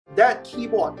that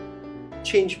keyboard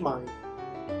changed my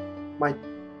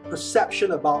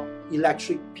perception about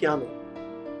electric piano.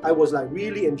 I was like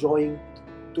really enjoying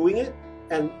doing it,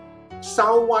 and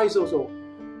sound-wise also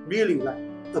really like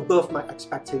above my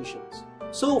expectations.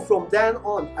 So from then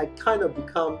on, I kind of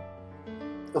become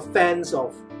a fan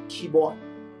of keyboard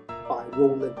by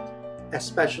Roland,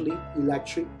 especially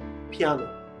electric piano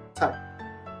type.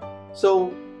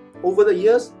 So over the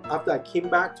years, after I came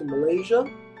back to Malaysia,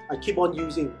 I keep on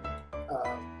using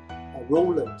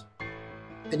Roland,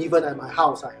 and even at my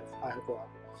house, I have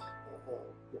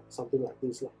something like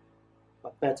this,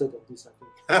 but better than this, I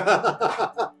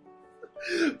think.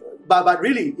 but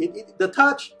really, the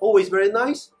touch always very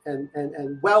nice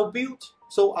and well built.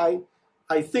 So I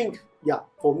think, yeah,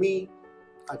 for me,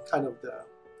 I'm kind of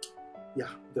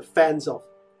the fans of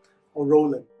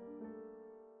Roland.